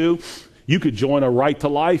you could do? You could join a Right to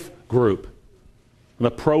Life group. A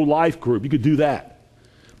pro-life group. You could do that.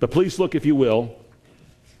 But please look, if you will,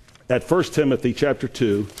 at 1 Timothy chapter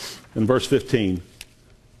 2 and verse 15.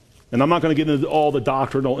 And I'm not going to get into all the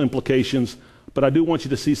doctrinal implications, but I do want you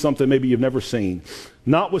to see something maybe you've never seen.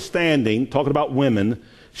 Notwithstanding, talking about women,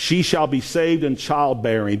 she shall be saved in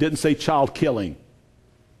childbearing. Didn't say child killing.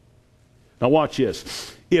 Now watch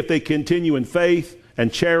this. If they continue in faith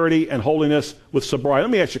and charity and holiness with sobriety.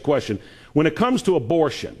 Let me ask you a question. When it comes to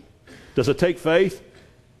abortion, does it take faith?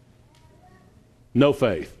 No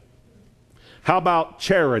faith. How about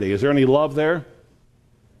charity? Is there any love there?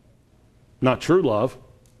 Not true love.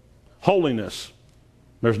 Holiness.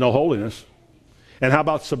 There's no holiness. And how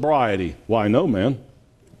about sobriety? Why, no, man.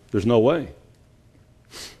 There's no way.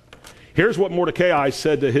 Here's what Mordecai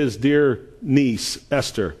said to his dear niece,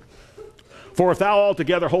 Esther. For if thou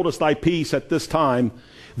altogether holdest thy peace at this time,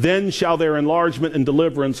 then shall their enlargement and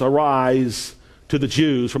deliverance arise to the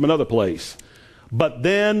Jews from another place. But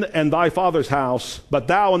thou and thy father's house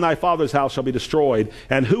shall be destroyed.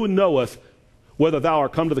 And who knoweth whether thou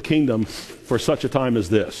art come to the kingdom for such a time as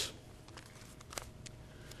this?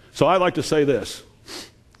 So I'd like to say this.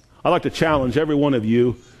 I'd like to challenge every one of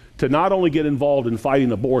you to not only get involved in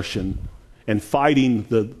fighting abortion and fighting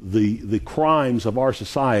the crimes of our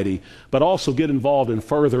society, but also get involved in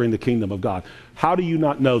furthering the kingdom of God. How do you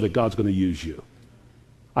not know that God's going to use you?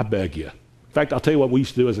 I beg you. In fact, I'll tell you what we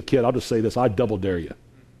used to do as a kid. I'll just say this. I double dare you.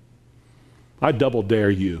 I double dare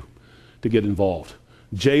you to get involved.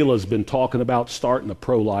 Jayla's been talking about starting a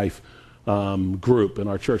pro-life group in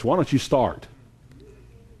our church. Why don't you start?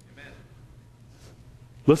 Amen.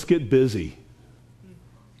 Let's get busy.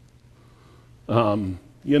 You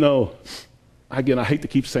know, again, I hate to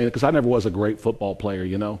keep saying it because I never was a great football player,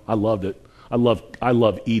 you know. I loved it. I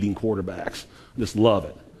love eating quarterbacks. I just love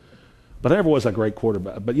it. But I never was a great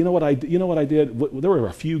quarterback. But you know what I did? There were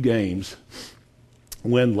a few games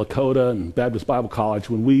when Lakota and Baptist Bible College,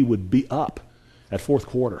 when we would be up at fourth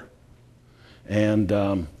quarter. And,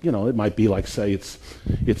 you know, it might be like, say, it's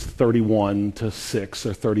 31-6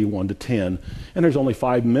 or 31-10, and there's only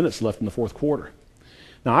 5 minutes left in the fourth quarter.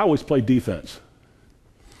 Now, I always played defense.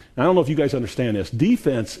 Now, I don't know if you guys understand this.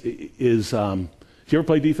 Defense is, do you ever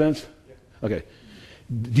play defense? Okay.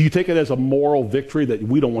 Do you take it as a moral victory that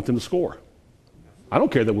we don't want them to score? I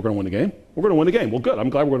don't care that we're going to win the game. We're going to win the game. Well, good. I'm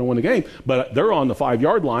glad we're going to win the game. But they're on the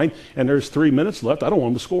 5-yard line, and there's 3 minutes left. I don't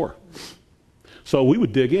want them to score. So we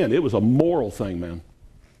would dig in. It was a moral thing, man.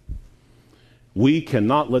 We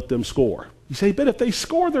cannot let them score. You say, but if they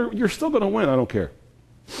score, you're still going to win. I don't care.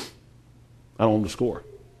 I don't want them to score.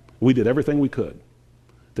 We did everything we could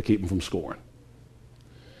to keep them from scoring.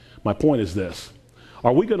 My point is this.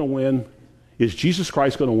 Are we going to win? Is Jesus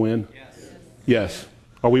Christ going to win? Yes. Yes.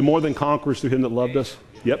 Are we more than conquerors through him that loved us?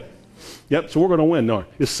 Yep. Yep, so we're going to win. No.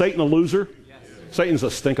 Is Satan a loser? Yes. Satan's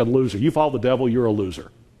a stinking loser. You follow the devil, you're a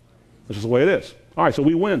loser. That's just the way it is. All right, so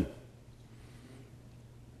we win.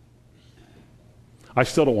 I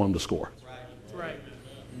still don't want him to score. Right.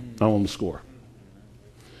 I don't want him to score.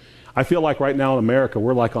 I feel like right now in America,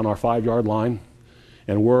 we're like on our 5-yard line,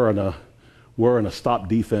 and we're in a stop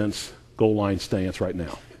defense goal line stance right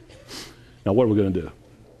now. Now, what are we going to do?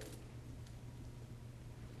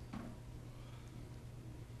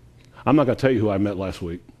 I'm not going to tell you who I met last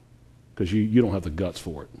week because you don't have the guts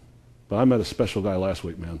for it. But I met a special guy last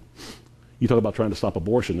week, man. You talk about trying to stop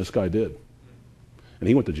abortion, this guy did. And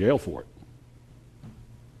he went to jail for it.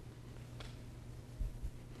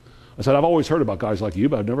 I said, I've always heard about guys like you,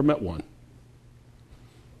 but I've never met one.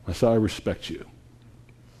 I said, I respect you.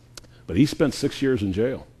 But he spent 6 years in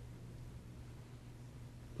jail.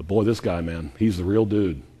 But boy, this guy, man, he's the real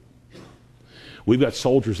dude. We've got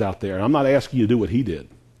soldiers out there, and I'm not asking you to do what he did.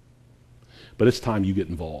 But it's time you get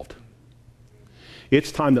involved.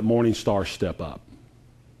 It's time that Morning Stars step up.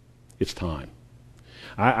 It's time.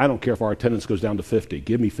 I don't care if our attendance goes down to 50.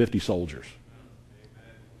 Give me 50 soldiers.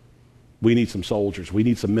 We need some soldiers. We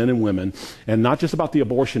need some men and women. And not just about the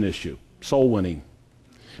abortion issue, soul winning.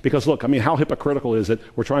 Because look, I mean, how hypocritical is it?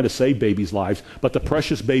 We're trying to save babies' lives, but the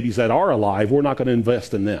precious babies that are alive, we're not going to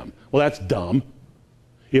invest in them. Well, that's dumb.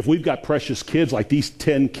 If we've got precious kids like these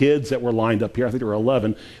 10 kids that were lined up here, I think there were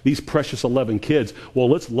 11, these precious 11 kids, well,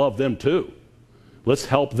 let's love them too. Let's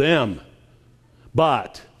help them.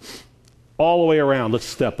 But all the way around, let's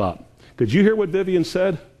step up. Did you hear what Vivian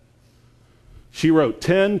said? She wrote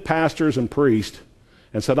 10 pastors and priests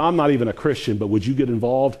and said, I'm not even a Christian, but would you get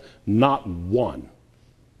involved? Not one.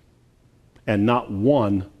 And not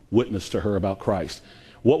one witnessed to her about Christ.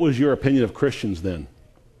 What was your opinion of Christians then?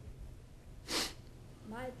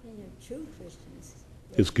 My opinion of true Christians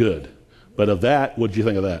is good. But of that, what did you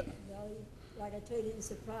think of that? Well, like I told you, it didn't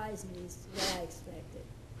surprise me. It's what I expected.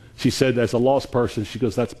 She said, as a lost person, she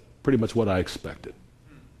goes, that's pretty much what I expected.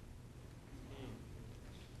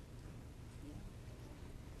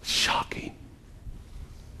 Shocking.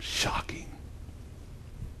 Shocking.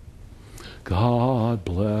 God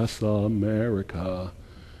bless America.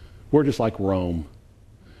 We're just like Rome.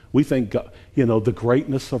 We think, God, the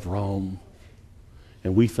greatness of Rome,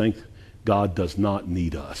 and we think God does not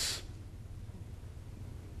need us.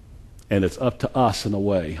 And it's up to us in a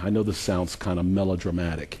way. I know this sounds kind of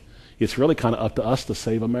melodramatic. It's really kind of up to us to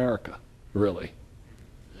save America, really.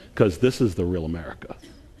 Because this is the real America.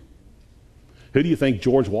 Who do you think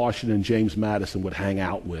George Washington and James Madison would hang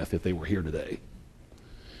out with if they were here today?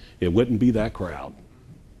 It wouldn't be that crowd.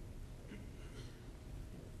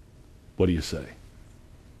 What do you say?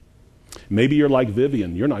 Maybe you're like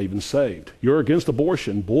Vivian. You're not even saved. You're against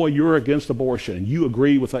abortion. Boy, you're against abortion. And you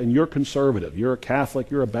agree with that. And you're conservative. You're a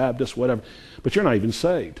Catholic. You're a Baptist, whatever. But you're not even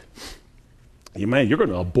saved. Man, you're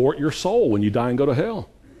going to abort your soul when you die and go to hell.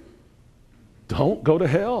 Don't go to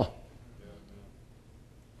hell.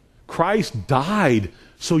 Christ died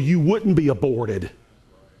so you wouldn't be aborted.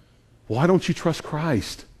 Why don't you trust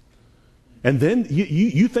Christ? And then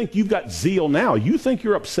you think you've got zeal now. You think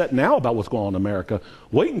you're upset now about what's going on in America.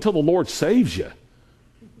 Wait until the Lord saves you.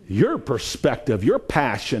 Your perspective, your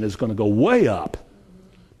passion is going to go way up.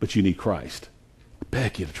 But you need Christ. I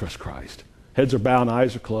beg you to trust Christ. Heads are bowed,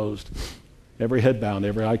 eyes are closed. Every head bowed,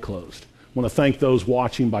 every eye closed. I want to thank those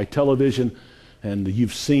watching by television. And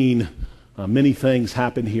you've seen many things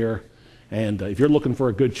happen here. And if you're looking for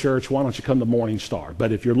a good church, why don't you come to Morning Star?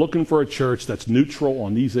 But if you're looking for a church that's neutral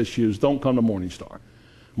on these issues, don't come to Morning Star.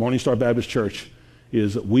 Morning Star Baptist Church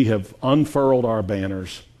we have unfurled our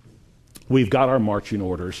banners. We've got our marching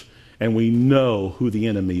orders. And we know who the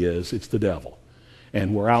enemy is. It's the devil.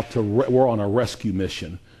 And we're on a rescue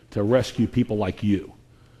mission to rescue people like you.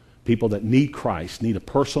 People that need Christ, need a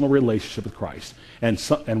personal relationship with Christ.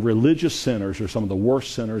 And religious sinners are some of the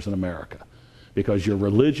worst sinners in America. Because you're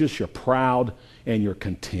religious, you're proud, and you're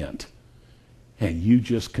content. And you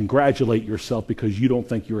just congratulate yourself because you don't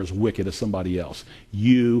think you're as wicked as somebody else.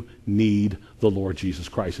 You need the Lord Jesus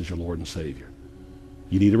Christ as your Lord and Savior.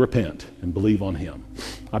 You need to repent and believe on Him.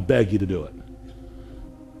 I beg you to do it.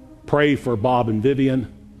 Pray for Bob and Vivian.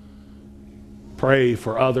 Pray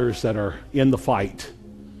for others that are in the fight.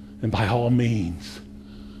 And by all means,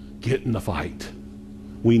 get in the fight.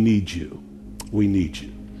 We need you. We need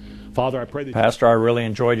you. Father, I pray that... Pastor, I really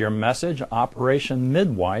enjoyed your message, Operation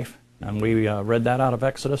Midwife, and we read that out of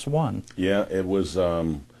Exodus 1. Yeah, it was,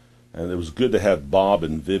 and it was good to have Bob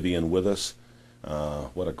and Vivian with us.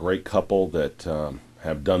 What a great couple that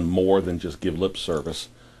have done more than just give lip service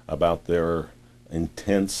about their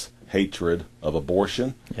intense hatred of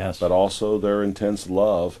abortion, yes, but also their intense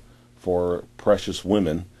love for precious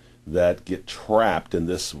women that get trapped in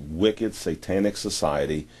this wicked, satanic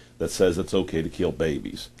society that says it's okay to kill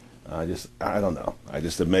babies. I don't know. It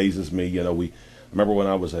just amazes me. You know, I remember when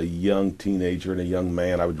I was a young teenager and a young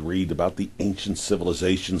man, I would read about the ancient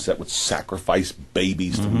civilizations that would sacrifice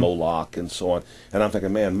babies to Moloch and so on. And I'm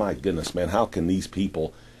thinking, man, my goodness, man, how can these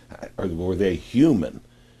people, were they human?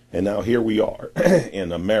 And now here we are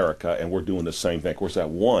in America, and we're doing the same thing. Of course, that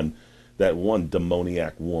one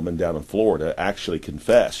demoniac woman down in Florida actually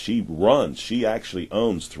confessed. She actually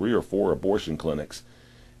owns 3 or 4 abortion clinics.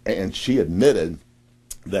 And she admitted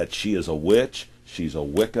that she is a witch, she's a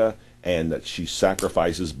Wicca, and that she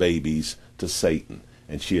sacrifices babies to Satan.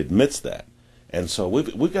 And she admits that. And so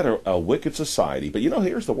we've got a wicked society. But you know,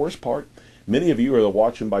 here's the worst part. Many of you are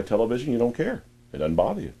watching by television, you don't care. It doesn't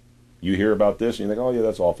bother you. You hear about this and you think, oh yeah,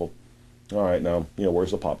 that's awful. All right, now,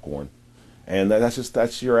 where's the popcorn? And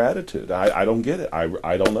that's your attitude. I don't get it.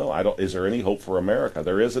 I don't know. Is there any hope for America?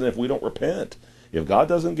 There isn't if we don't repent. If God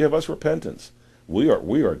doesn't give us repentance, we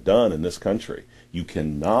are done in this country. You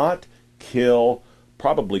cannot kill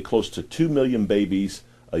probably close to 2 million babies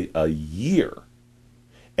a year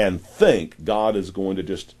and think God is going to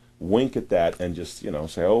just wink at that and just,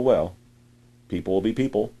 say, oh, well, people will be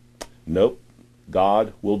people. Nope.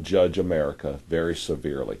 God will judge America very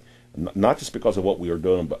severely. Not just because of what we are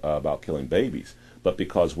doing about killing babies, but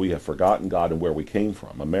because we have forgotten God and where we came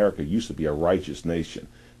from. America used to be a righteous nation.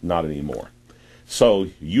 Not anymore. So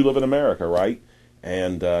you live in America, right?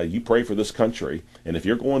 And you pray for this country, and if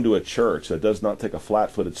you're going to a church that does not take a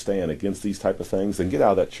flat-footed stand against these type of things, then get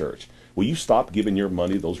out of that church. Will you stop giving your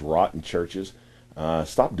money to those rotten churches?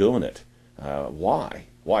 Stop doing it. Why?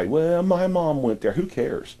 Well, my mom went there. Who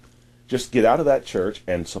cares? Just get out of that church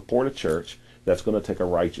and support a church that's going to take a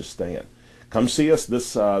righteous stand. Come see us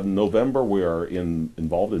this November. We are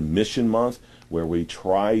involved in Mission Month, where we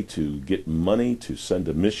try to get money to send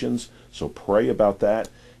to missions, so pray about that.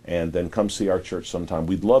 And then come see our church sometime.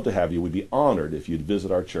 We'd love to have you. We'd be honored if you'd visit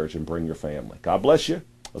our church and bring your family. God bless you.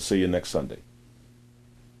 I'll see you next Sunday.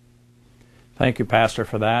 Thank you, Pastor,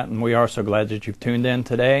 for that. And we are so glad that you've tuned in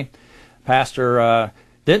today. Pastor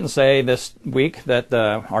didn't say this week that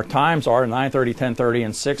our times are 9:30, 10:30,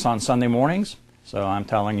 and 6 on Sunday mornings. So I'm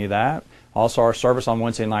telling you that. Also, our service on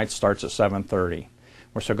Wednesday nights starts at 7:30.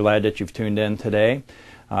 We're so glad that you've tuned in today.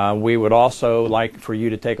 We would also like for you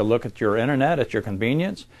to take a look at your internet at your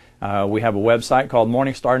convenience. We have a website called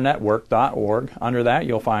morningstarnetwork.org. Under that,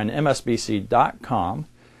 you'll find msbc.com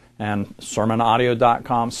and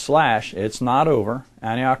sermonaudio.com/itsnotover,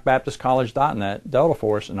 AntiochBaptistCollege.net, Delta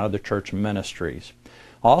Force, and other church ministries.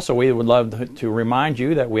 Also, we would love to remind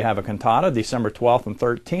you that we have a cantata December 12th and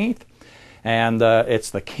 13th, and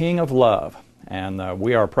it's The King of Love. And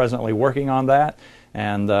we are presently working on that.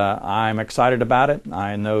 And I'm excited about it.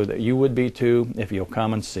 I know that you would be too if you'll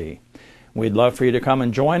come and see. We'd love for you to come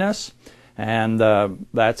and join us. And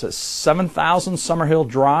that's at 7000 Summerhill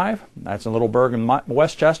Drive. That's in Little Berg and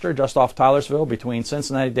Westchester, just off Tylersville, between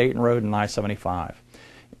Cincinnati, Dayton Road, and I-75.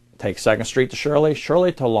 Take 2nd Street to Shirley,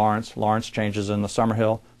 Shirley to Lawrence, Lawrence changes into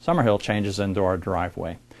Summerhill, Summerhill changes into our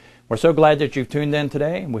driveway. We're so glad that you've tuned in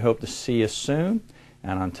today. We hope to see you soon.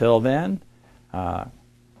 And until then,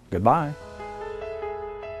 goodbye.